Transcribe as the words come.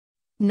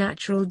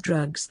Natural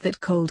drugs that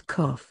cold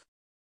cough.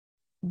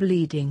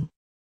 Bleeding.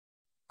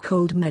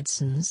 Cold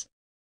medicines.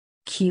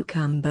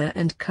 Cucumber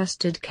and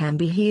custard can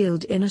be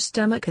healed in a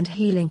stomach and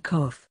healing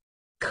cough.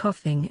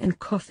 Coughing and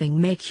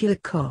coughing may cure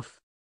cough.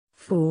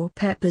 4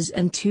 peppers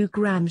and 2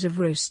 grams of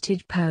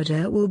roasted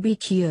powder will be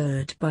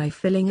cured by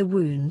filling a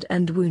wound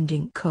and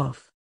wounding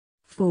cough.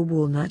 4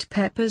 walnut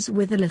peppers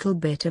with a little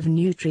bit of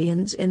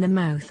nutrients in the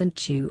mouth and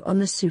chew on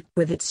the soup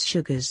with its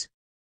sugars.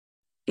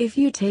 If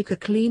you take a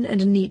clean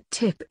and neat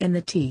tip in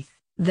the teeth,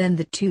 then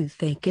the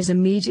toothache is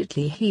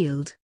immediately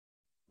healed.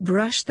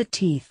 Brush the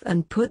teeth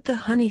and put the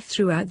honey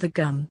throughout the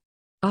gum.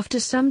 After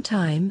some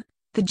time,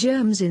 the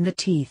germs in the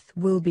teeth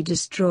will be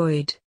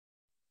destroyed.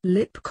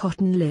 Lip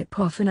cotton lip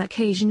often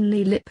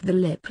occasionally lip the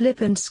lip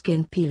and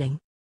skin peeling.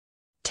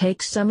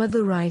 Take some of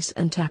the rice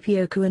and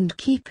tapioca and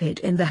keep it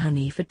in the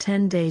honey for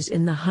 10 days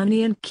in the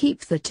honey and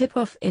keep the tip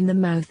off in the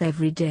mouth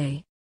every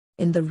day.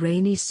 In the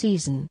rainy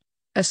season,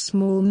 a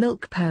small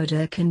milk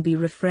powder can be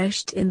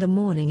refreshed in the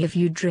morning if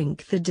you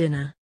drink the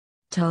dinner.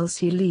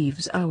 Tulsi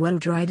leaves are well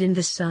dried in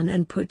the sun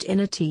and put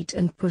in a teat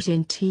and put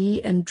in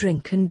tea and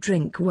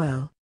drink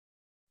well.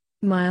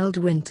 Mild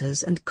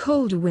winters and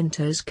cold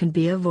winters can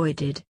be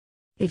avoided.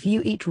 If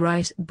you eat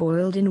rice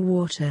boiled in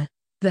water,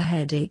 the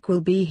headache will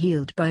be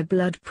healed by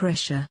blood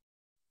pressure.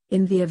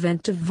 In the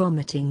event of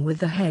vomiting with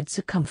the head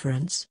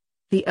circumference,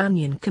 the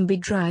onion can be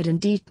dried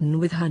and eaten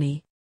with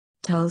honey.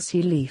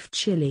 Tulsi leaf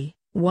chili,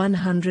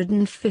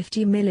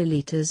 150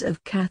 milliliters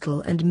of cattle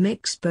and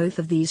mix both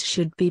of these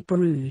should be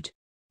brewed.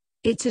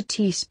 It's a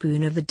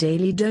teaspoon of the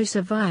daily dose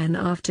of iron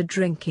after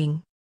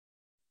drinking.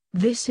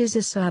 This is a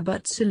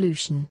Sabut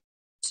solution.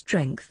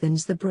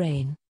 Strengthens the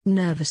brain,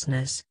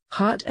 nervousness,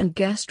 heart and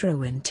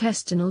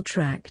gastrointestinal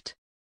tract.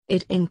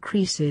 It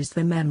increases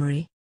the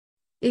memory.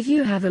 If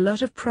you have a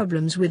lot of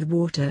problems with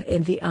water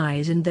in the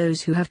eyes and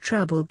those who have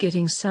trouble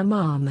getting some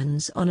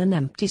almonds on an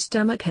empty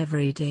stomach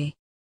every day,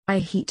 eye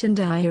heat and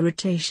eye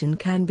irritation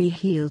can be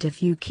healed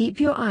if you keep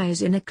your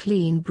eyes in a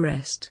clean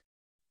breast.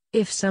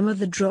 If some of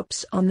the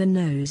drops on the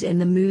nose in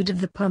the mood of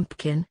the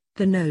pumpkin,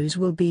 the nose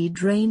will be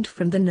drained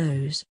from the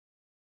nose.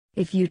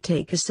 If you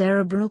take a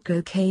cerebral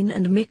cocaine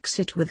and mix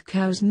it with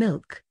cow's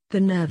milk, the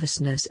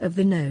nervousness of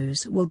the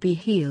nose will be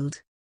healed.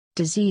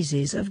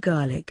 Diseases of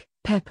garlic,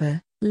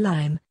 pepper,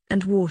 lime,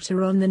 and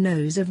water on the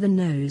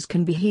nose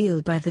can be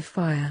healed by the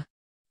fire.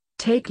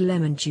 Take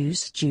lemon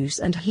juice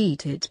and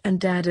heat it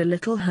and add a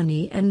little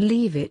honey and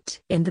leave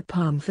it in the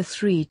palm for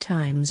 3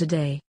 times a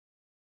day.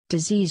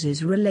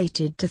 Diseases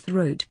related to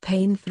throat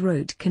pain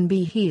can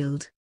be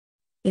healed.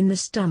 In the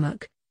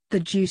stomach, the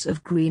juice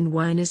of green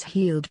wine is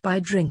healed by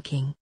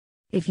drinking.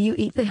 If you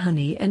eat the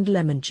honey and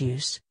lemon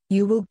juice,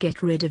 you will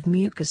get rid of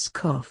mucus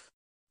cough.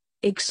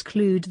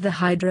 Exclude the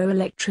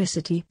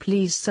hydroelectricity.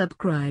 Please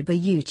subscribe a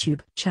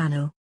YouTube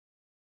channel.